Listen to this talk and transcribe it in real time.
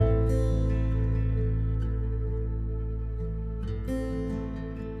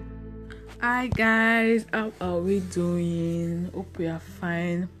Hi guys, how are we doing? Hope we are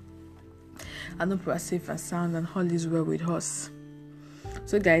fine. I hope we are safe and sound and all is well with us.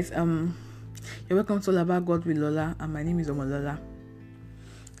 So guys, you're welcome to All About God with Lola, and my name is Omolola.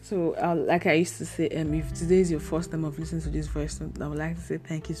 So like I used to say, if today is your first time of listening to this voice, I would like to say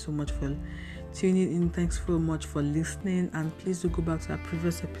thank you so much for tuning in. Thanks so much for listening, and please do go back to our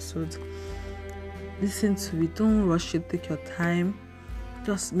previous episodes. Listen to it, don't rush it, take your time.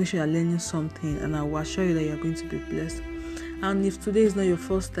 Just make sure you're learning something, and I will assure you that you're going to be blessed. And if today is not your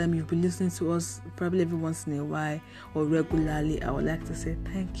first time, you've been listening to us probably every once in a while or regularly, I would like to say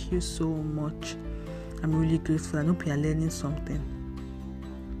thank you so much. I'm really grateful. I hope you're learning something.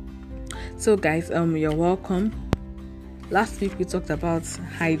 So guys, you're welcome. Last week we talked about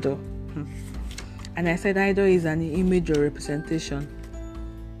idol, and I said idol is an image or representation.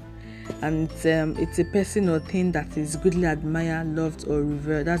 And it's a person or thing that is greatly admired, loved, or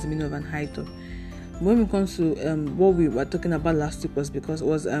revered. That's the meaning of an idol. When it comes to what we were talking about last week, was because it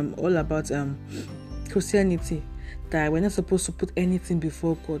was all about Christianity, that we're not supposed to put anything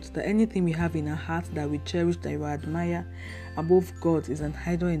before God, that anything we have in our heart that we cherish, that we admire above God, is an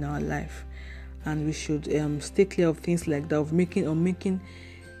idol in our life, and we should stay clear of things like that, of making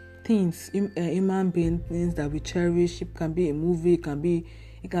things, human being things that we cherish. It can be a movie, it can be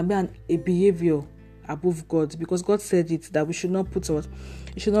a behavior above God, because God said it, that we should not put what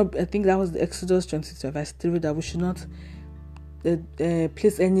you should not. I think that was the Exodus 22 verse 3, that we should not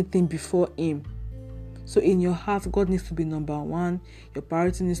place anything before Him. So in your heart, God needs to be number one. Your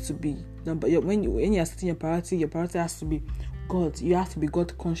priority needs to be when you are setting your priority has to be God. You have to be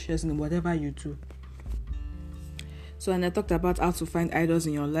God conscious in whatever you do. So, and I talked about how to find idols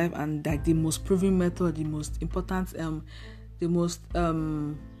in your life, and like the most proven method, the most important, the most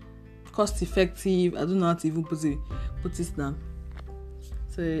cost-effective. I don't know how to even put it down.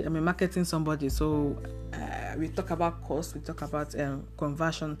 So I'm marketing somebody. So we talk about cost, we talk about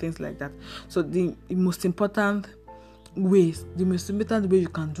conversion, things like that. So the most important way you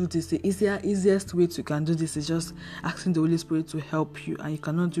can do this, the easiest way you can do this is just asking the Holy Spirit to help you, and you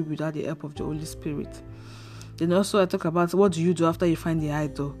cannot do it without the help of the Holy Spirit. Then also I talk about what do you do after you find the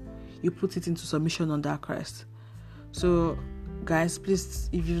idol. You put it into submission under Christ. So guys, please,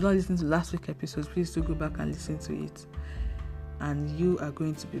 if you've not listened to last week's episode, please do go back and listen to it, and you are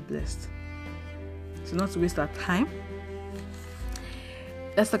going to be blessed. So not to waste our time,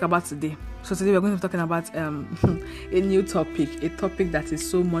 let's talk about today. So today we're going to be talking about a new topic, a topic that is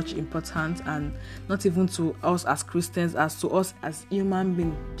so much important, and not even to us as Christians, as to us as human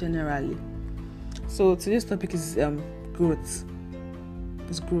beings generally. So today's topic is growth.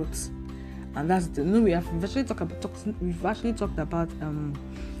 It's growth. And that's we've actually talked about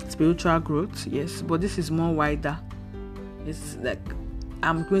spiritual growth, yes, but this is more wider. It's like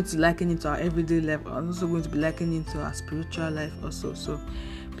I'm going to liken it to our everyday life. I'm also going to be likening it to our spiritual life also. So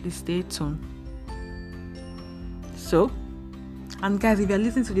please stay tuned. So, and guys, if you're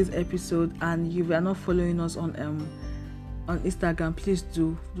listening to this episode and you are not following us on Instagram, please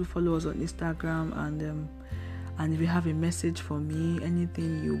do follow us on Instagram, and if you have a message for me,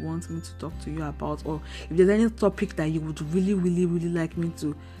 anything you want me to talk to you about, or if there's any topic that you would really, really, really like me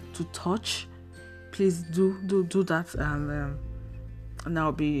to touch, please do that, and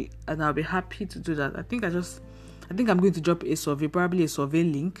I'll be happy to do that. I think I'm going to drop a survey, probably a survey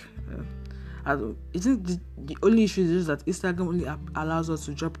link. I think the only issue is that Instagram only allows us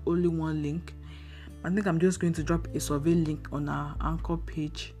to drop only one link. I think I'm just going to drop a survey link on our Anchor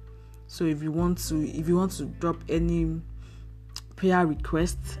page. So if you want to drop any prayer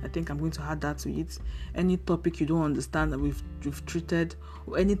requests, I think I'm going to add that to it. Any topic you don't understand that we've treated,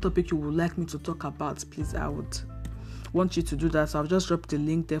 or any topic you would like me to talk about, please, I would want you to do that. So I've just dropped the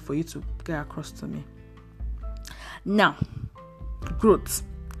link there for you to get across to me. Now, growth.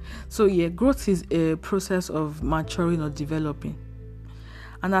 So growth is a process of maturing or developing.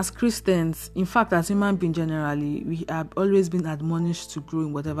 And as Christians, in fact, as human beings generally, we have always been admonished to grow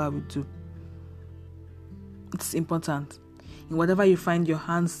in whatever we do. It's important. In whatever you find your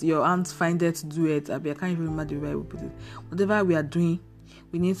hands find it to do it. I can't even remember the way we put it. Whatever we are doing,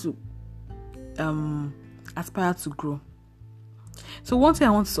 we need to aspire to grow. So one thing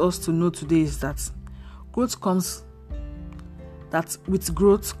I want us to know today is that with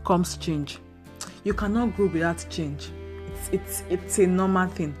growth comes change. You cannot grow without change. It's a normal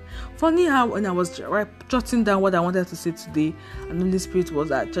thing. Funny how when I was jotting down what I wanted to say today, and the Holy Spirit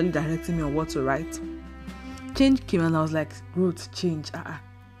was actually directing me on what to write, change came, and I was like, growth, change.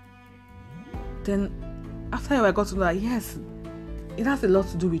 Then after I got to know that yes, it has a lot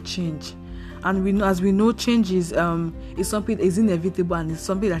to do with change. And we know, as we know, change is something is inevitable, and it's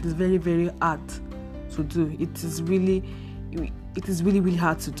something that is very, very hard to do. It is really really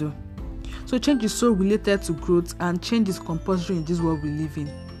hard to do. So change is so related to growth, and change is compulsory in this world we live in.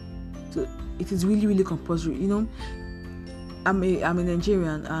 So it is really, really compulsory. I'm a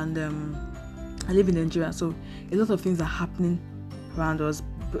Nigerian, and I live in Nigeria, so a lot of things are happening around us,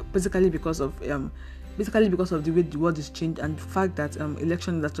 basically because of the way the world is changed, and the fact that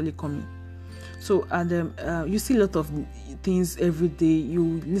election is actually coming. So, and you see a lot of things every day.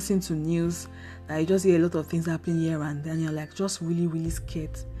 You listen to news, you just hear a lot of things happening here and then. You're like just really, really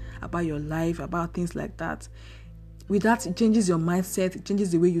scared about your life, about things like that. With that, it changes your mindset. It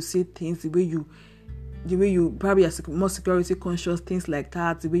changes the way you see things, the way you probably are more security conscious, things like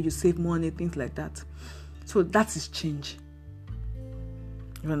that. The way you save money, things like that. So that is change.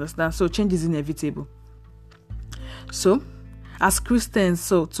 You understand? So change is inevitable. So, as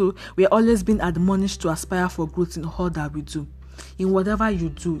Christians, we are always being admonished to aspire for growth in all that we do. In whatever you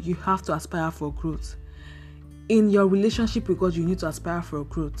do, you have to aspire for growth. In your relationship with God, you need to aspire for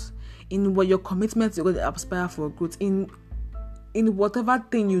growth. In what your commitment to God, aspire for growth. In whatever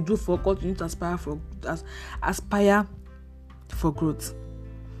thing you do for God, you need to aspire for growth.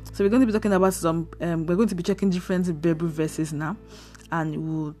 So we're going to be talking about we're going to be checking different Bible verses now, and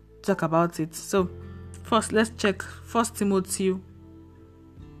we'll talk about it. So first, let's check 1 Timothy.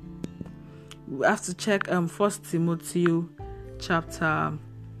 We have to check 1 Timothy chapter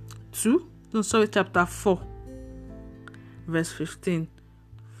 4, verse 15.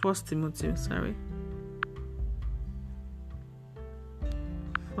 1 Timothy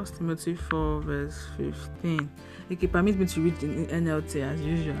 4, verse 15. Okay, permit me to read in NLT as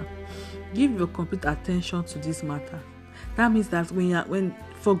usual. Give your complete attention to this matter. That means that when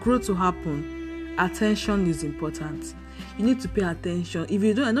for growth to happen, attention is important. You need to pay attention. If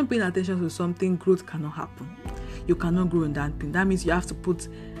you are not paying attention to something, growth cannot happen. You cannot grow in that thing. That means you have to put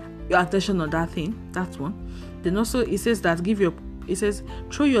your attention on that thing. That's one. Then also it says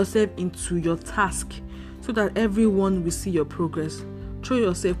throw yourself into your task so that everyone will see your progress. Throw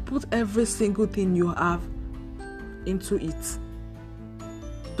yourself, put every single thing you have into it.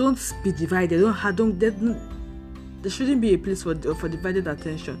 Don't be divided. There shouldn't be a place for divided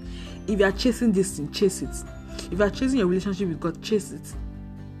attention. If you are chasing this thing, chase it. If you are chasing your relationship with God, chase it.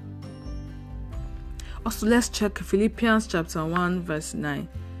 Also, let's check Philippians chapter 1, verse 9.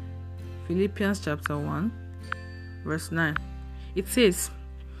 Philippians chapter 1, verse 9. It says,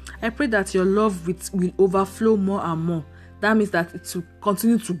 I pray that your love will overflow more and more. That means that it will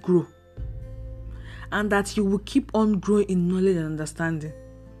continue to grow. And that you will keep on growing in knowledge and understanding.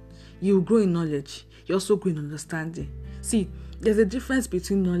 You will grow in knowledge. You also grow in understanding. See, there's a difference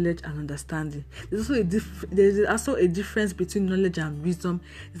between knowledge and understanding. There's also a difference between knowledge and wisdom.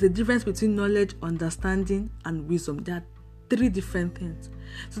 There's a difference between knowledge, understanding, and wisdom. There are 3 different things.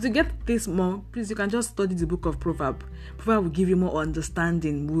 So to get this more, please, you can just study the book of Proverbs. Proverbs will give you more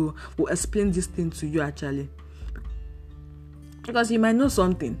understanding. We'll explain this thing to you actually. Because you might know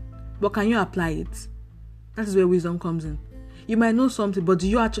something, but can you apply it? That is where wisdom comes in. You might know something, but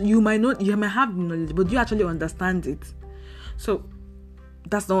you might have knowledge, but do you actually understand it? So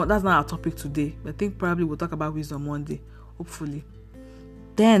that's not our topic today. I think probably we'll talk about wisdom one day, hopefully.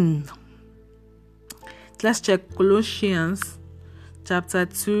 Then let's check Colossians chapter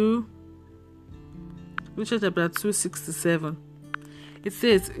 2, 6-7. It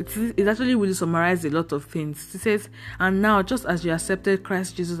says, it actually really summarizes a lot of things. It says, and now, just as you accepted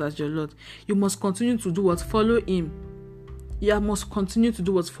Christ Jesus as your Lord, you must continue to do what? Follow Him. You must continue to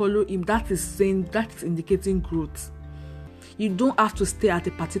do what? Follow Him. That is indicating growth. You don't have to stay at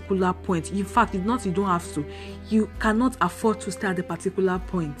a particular point. In fact, you don't have to. You cannot afford to stay at a particular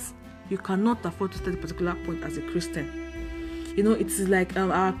point. You cannot afford to stay at a particular point as a Christian. It is like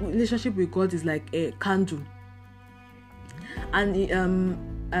our relationship with God is like a candle. And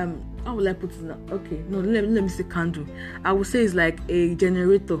how will I put it now? Okay, no, let me say candle. I would say it's like a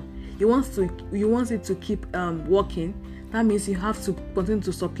generator. You want it to keep working. That means you have to continue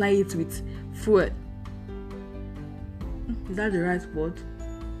to supply it with fuel. Is that the right word?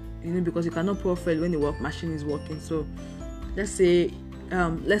 Because you cannot pour fuel when the work machine is working. So let's say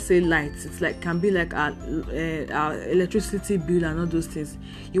lights. It's like can be like our electricity bill and all those things.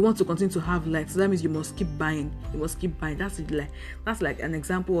 You want to continue to have lights, so that means you must keep buying. That's like an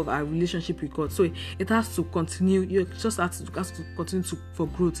example of our relationship with God. So it has to continue. You just have to continue for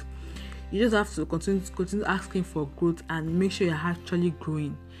growth. You just have to continue asking for growth and make sure you're actually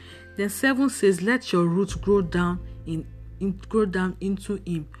growing. Then 7 says, let your roots grow down into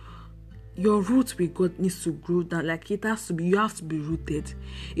Him. your root with God needs to grow down. Like it has to be, you have to be rooted.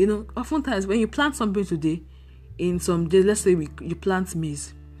 Oftentimes when you plant something today, in some days, let's say you plant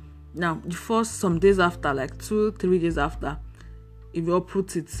maize. Now, the first some days after, like 2-3 days after, if you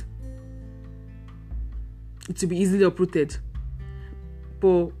uproot it, it will be easily uprooted.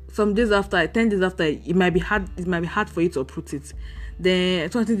 But some days after, 10 days after, it might be hard. It might be hard for you to uproot it. Then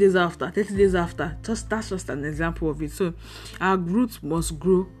 20 days after, 30 days after, that's just an example of it. So our roots must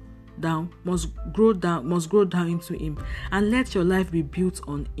grow down into Him, and let your life be built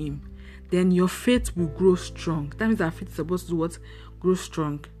on Him. Then your faith will grow strong. That means our faith is supposed to do what? Grow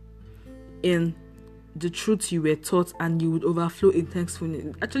strong in the truth you were taught, and you would overflow in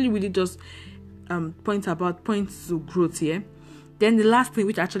thankfulness. Actually, really just points to growth here. Then the last thing,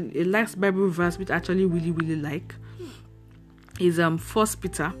 the last Bible verse which I actually really, really like, is 1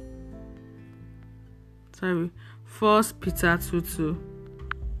 Peter 2:2.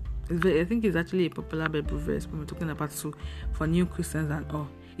 I think it's actually a popular Bible verse when we're talking about for new Christians and all.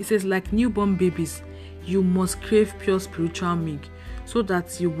 It says, like newborn babies, you must crave pure spiritual milk, so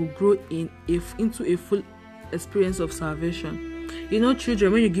that you will grow into a full experience of salvation.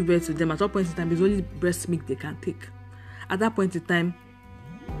 Children, when you give birth to them, at that point in time, it's only breast milk they can take. At that point in time,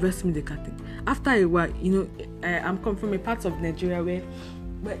 breast milk they can take. After a while, I'm coming from a part of Nigeria where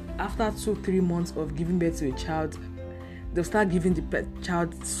after 2-3 months of giving birth to a child, they'll start giving the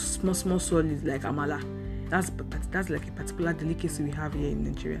child small solids like amala. That's like a particular delicacy we have here in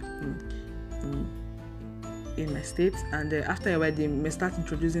Nigeria, in my state. And after a while, they may start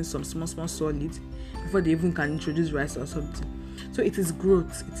introducing some small solids before they even can introduce rice or something. So it is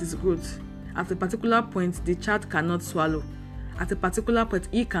growth. At a particular point, the child cannot swallow. At a particular point,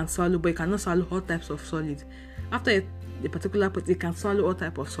 he can swallow, but he cannot swallow all types of solids. After a particular point, he can swallow all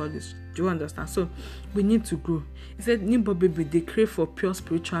types of solids. Do you understand? So we need to grow. He said, newborn baby, they crave for pure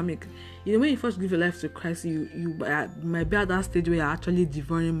spiritual milk. When you first give your life to Christ, you might be at that stage where you're actually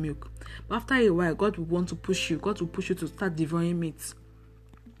devouring milk. But after a while, God will want to push you. God will push you to start devouring meat.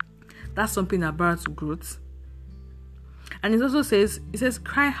 That's something about growth. And it also says,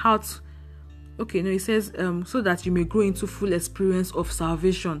 cry out. Okay, no, it says, so that you may grow into full experience of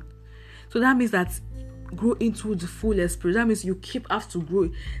salvation. So that means that grow into the full experience. That means you have to grow.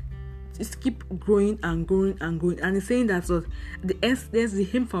 Just keep growing and growing and growing. And it's saying that the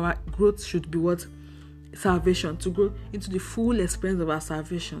aim for our growth should be what? Salvation. To grow into the full experience of our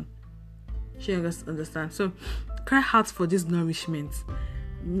salvation. You understand? So cry out for this nourishment.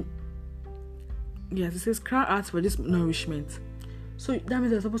 Yes, it says cry out for this nourishment. So that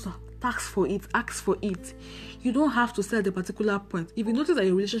means you're supposed to ask for it. You don't have to say at a particular point. If you notice that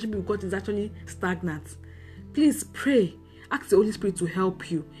your relationship with God is actually stagnant, please pray. Ask the Holy Spirit to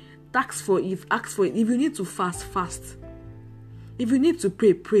help you. Ask for it. If you need to fast. If you need to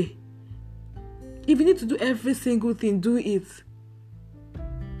pray. If you need to do every single thing, do it.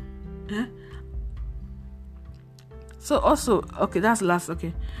 So also, okay, that's last.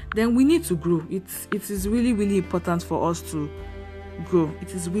 Okay, then we need to grow. It is really, really important for us to grow.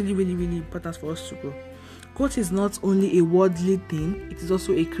 It is really, really, really important for us to grow. Growth is not only a worldly thing; it is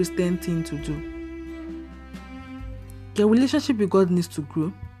also a Christian thing to do. Your relationship with God needs to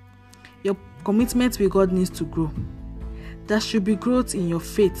grow. Your commitment with God needs to grow. There should be growth in your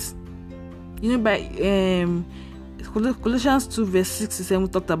faith. By Colossians 2:6-7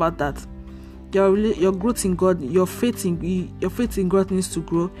 talked about that. Your growth in God, your faith in God needs to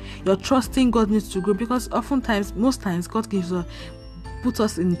grow. Your trust in God needs to grow, because most times, God puts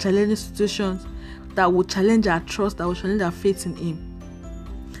us in challenging situations that will challenge our trust, that will challenge our faith in Him.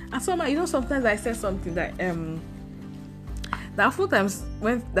 And sometimes I say something that oftentimes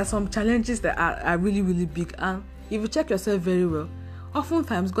when there's some challenges that are really, really big, and if you check yourself very well,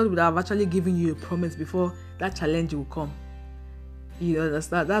 oftentimes God would have actually given you a promise before that challenge will come. You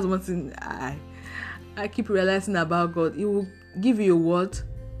understand? That's one thing I keep realizing about God. He will give you a word,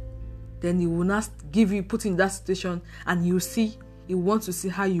 then He will not put you in that situation, and you see, He wants to see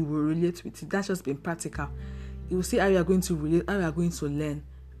how you will relate with it. That's just being practical. He will see how you are going to relate, how you are going to learn.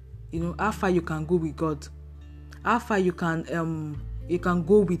 How far you can go with God, how far you can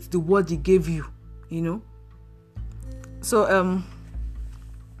go with the word He gave you. So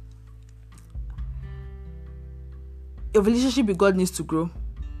your relationship with God needs to grow.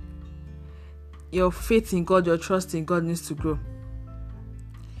 Your faith in God, your trust in God needs to grow.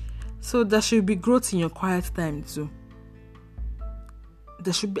 So there should be growth in your quiet time too.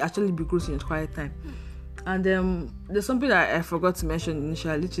 There should actually be growth in your quiet time. And there's something that I forgot to mention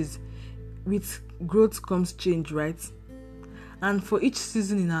initially, which is with growth comes change, right? And for each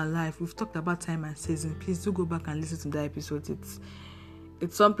season in our life, we've talked about time and season. Please do go back and listen to that episode.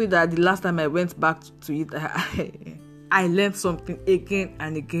 It's something that the last time I went back to it, I learned something again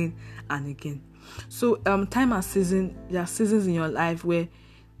and again and again. So time and season, there are seasons in your life where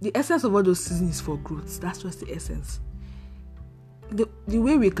the essence of all those seasons is for growth. That's just the essence. The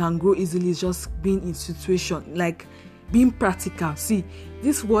way we can grow easily is just being in situation, like being practical. See,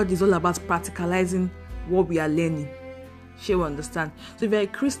 this word is all about practicalizing what we are learning. Sure, you understand? So if you're a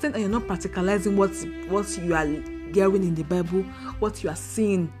Christian and you're not practicalizing what you are hearing in the Bible, what you are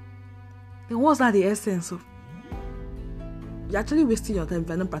seeing, then what's that the essence of? You're actually wasting your time if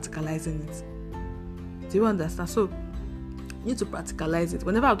you're not practicalizing it. Do you understand? So you need to practicalize it.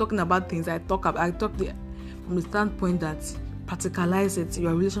 Whenever I'm talking about things, I talk from the standpoint that practicalize it.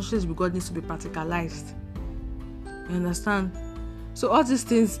 Your relationships with God needs to be practicalized. You understand? So all these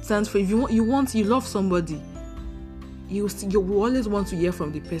things stands for, if you love somebody, you will always want to hear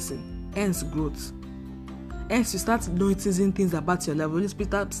from the person. Hence growth. Hence you start noticing things about your life. Holy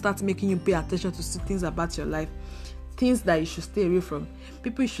Spirit start making you pay attention to things about your life. Things that you should stay away from.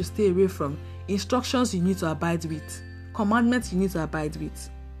 People you should stay away from. Instructions you need to abide with. Commandments you need to abide with.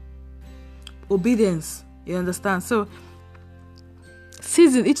 Obedience. You understand? So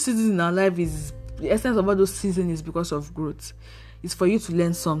each season in our life is, the essence of all those seasons is because of growth. It's for you to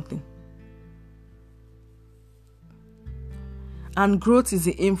learn something. And growth is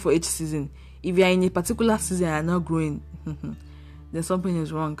the aim for each season. If you are in a particular season and are not growing, then something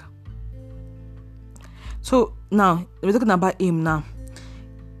is wrong. So now, we're talking about aim now.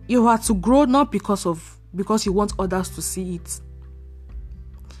 You are to grow not because you want others to see it,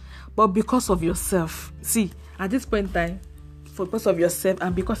 but because of yourself. See, at this point in time, because of yourself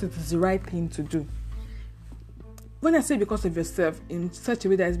and because it is the right thing to do. When I say because of yourself, in such a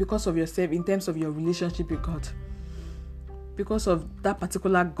way that it's because of yourself in terms of your relationship with God. Because of that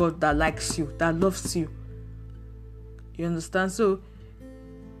particular God that likes you, that loves you. You understand? So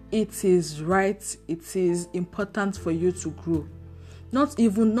it is right, it is important for you to grow. Not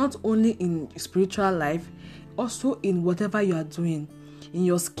only in spiritual life, also in whatever you are doing, in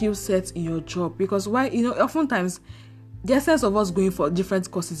your skill set, in your job. Because oftentimes the essence of us going for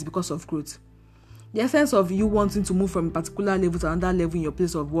different courses is because of growth. The essence of you wanting to move from a particular level to another level in your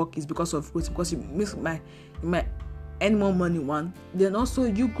place of work is because of growth. Because you might earn more money, one. Then also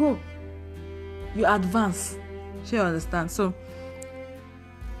you grow. You advance. Sure, you understand? So,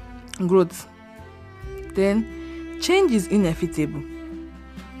 growth. Then, change is inevitable.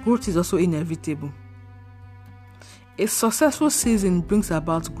 Growth is also inevitable. A successful season brings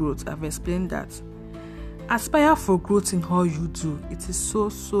about growth. I've explained that. Aspire for growth in all you do. It is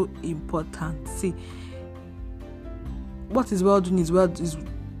so important. See, what is well doing is well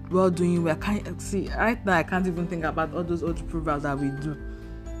doing. Right now I can't even think about all those old proverbs that we do.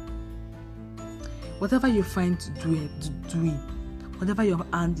 Whatever you find to doing, whatever your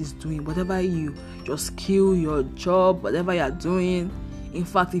hand is doing, whatever your skill, your job, whatever you are doing. In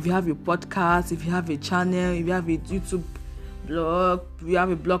fact, if you have a podcast, if you have a channel, if you have a YouTube blog, you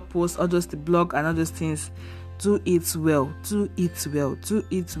have a blog post, or just the blog and all those things, do it well.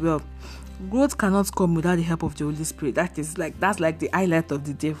 Growth cannot come without the help of the Holy Spirit. That's like the highlight of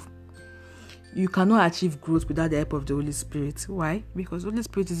the day. You cannot achieve growth without the help of the Holy Spirit. Why? Because the Holy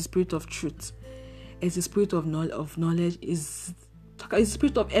Spirit is the spirit of truth. It's the spirit of knowledge. It's the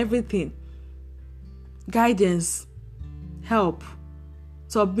spirit of everything. Guidance, help,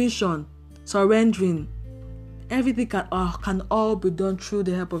 submission, surrendering. Everything can all be done through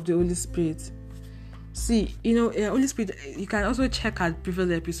the help of the Holy Spirit. See, Holy Spirit, you can also check out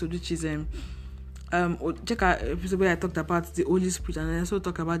previous episode, which is check out episode where I talked about the Holy Spirit, and I also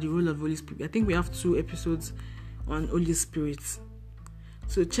talk about the role of Holy Spirit. I think we have 2 episodes on Holy Spirit.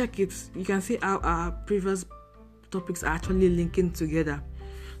 So check it. You can see how our previous topics are actually linking together.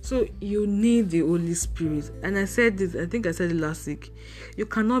 So you need the Holy Spirit. And I said this, I think I said it last week. You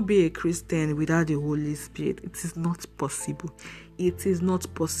cannot be a Christian without the Holy Spirit. It is not possible. It is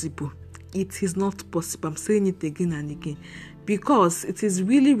not possible. It is not possible. I'm saying it again and again. Because it is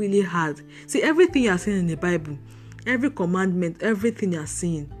really, really hard. See, everything you are seeing in the Bible, every commandment, everything you are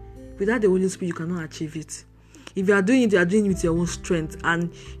seeing, without the Holy Spirit, you cannot achieve it. If you are doing it with your own strength,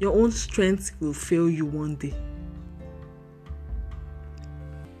 and your own strength will fail you one day.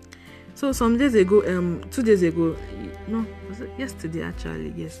 So some days ago, 2 days ago, no, was it yesterday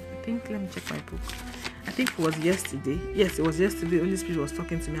actually? Yes, I think, let me check my book. I think it was yesterday. Yes, it was yesterday. Holy Spirit was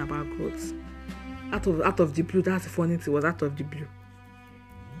talking to me about growth. Out of the blue. That's the funny thing. It was out of the blue.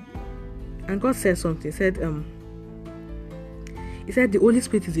 And God said something. He said the Holy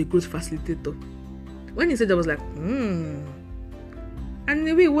Spirit is a growth facilitator. When he said that, I was like, And in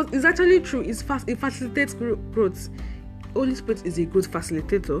a way, it's actually true. It facilitates growth. Holy Spirit is a growth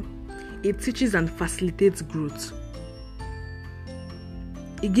facilitator. It teaches and facilitates growth.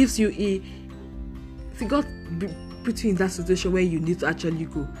 It gives you God put you in that situation where you need to actually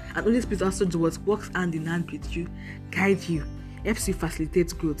go. And Holy Spirit also do what works hand in hand with you, guide you, helps you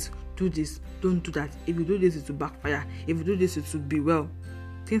facilitate growth. Do this, don't do that. If you do this, it will backfire. If you do this, it will be well.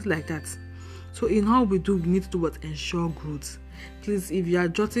 Things like that. So in all we do, we need to do what? Ensure growth. Please, if you are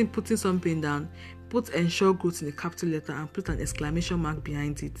putting something down, put ensure growth in a capital letter and put an exclamation mark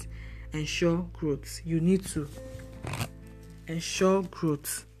behind it. Ensure growth. You need to ensure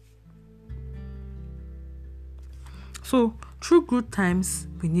growth. So through good times,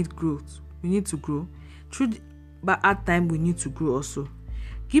 we need growth. We need to grow. Through bad time, we need to grow also.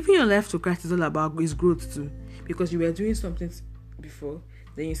 Giving your life to Christ is all about growth too, because you were doing something before,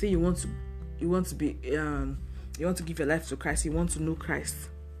 then you say you want to give your life to Christ. You want to know Christ.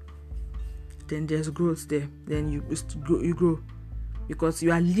 Then there's growth there. Then you grow, because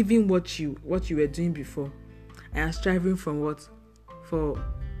you are living what you were doing before, and striving from what for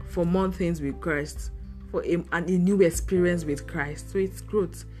more things with Christ, for a new experience with Christ. So it's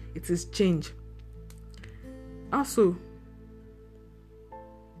growth. It is change. Also,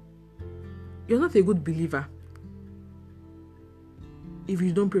 you're not a good believer if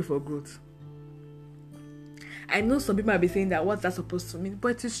you don't pray for growth. I know some people might be saying that what's that supposed to mean,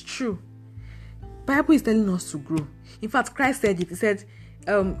 but it is true. Bible is telling us to grow. In fact, Christ said it. He said,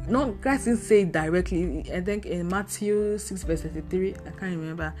 Christ didn't say it directly. I think in Matthew 6 verse 33, I can't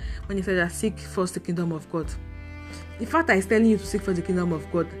remember, when he said that seek first the kingdom of God. The fact that he's telling you to seek first the kingdom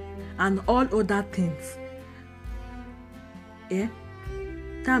of God and all other things,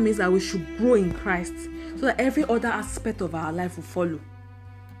 that means that we should grow in Christ, so that every other aspect of our life will follow.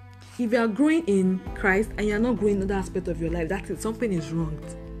 If you are growing in Christ and you are not growing in other aspect of your life, that is, something is wrong.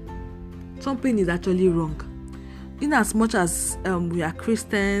 Something is actually wrong. In as much as we are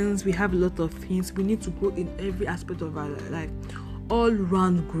Christians, we have a lot of things, we need to grow in every aspect of our life. All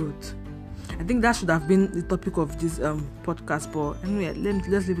round growth. I think that should have been the topic of this podcast, but anyway,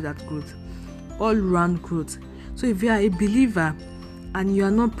 let's leave it at growth. All round growth. So if you are a believer and you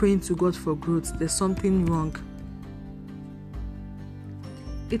are not praying to God for growth, there's something wrong.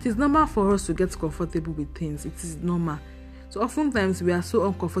 It is normal for us to get comfortable with things. It is normal. So oftentimes we are so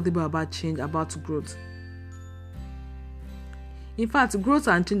uncomfortable about change, about growth. In fact, growth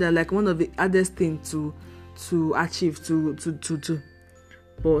and change are like one of the hardest things to achieve, to do.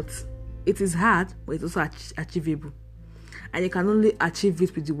 But it is hard, but it's also achievable. And you can only achieve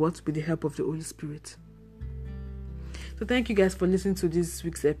it with the help of the Holy Spirit. So thank you guys for listening to this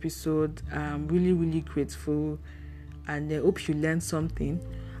week's episode. I'm really, really grateful, and I hope you learned something.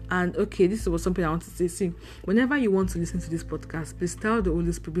 And okay, this was something I wanted to say. See, whenever you want to listen to this podcast, please tell the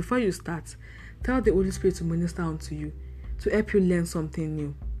Holy Spirit, before you start, tell the Holy Spirit to minister unto you, to help you learn something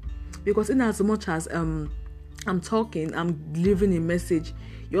new. Because in as much as I'm talking, I'm delivering a message,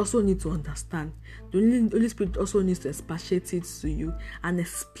 you also need to understand. The Holy Spirit also needs to expatiate it to you and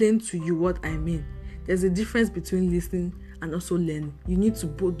explain to you what I mean. There's a difference between listening and also learning. You need to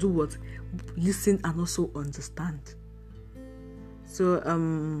both do what? Listen and also understand. So,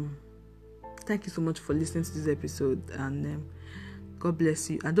 thank you so much for listening to this episode, and God bless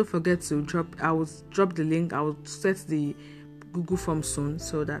you. And don't forget to I will drop the link. I will set the Google form soon,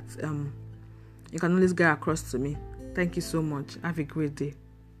 so that you can always get across to me. Thank you so much. Have a great day.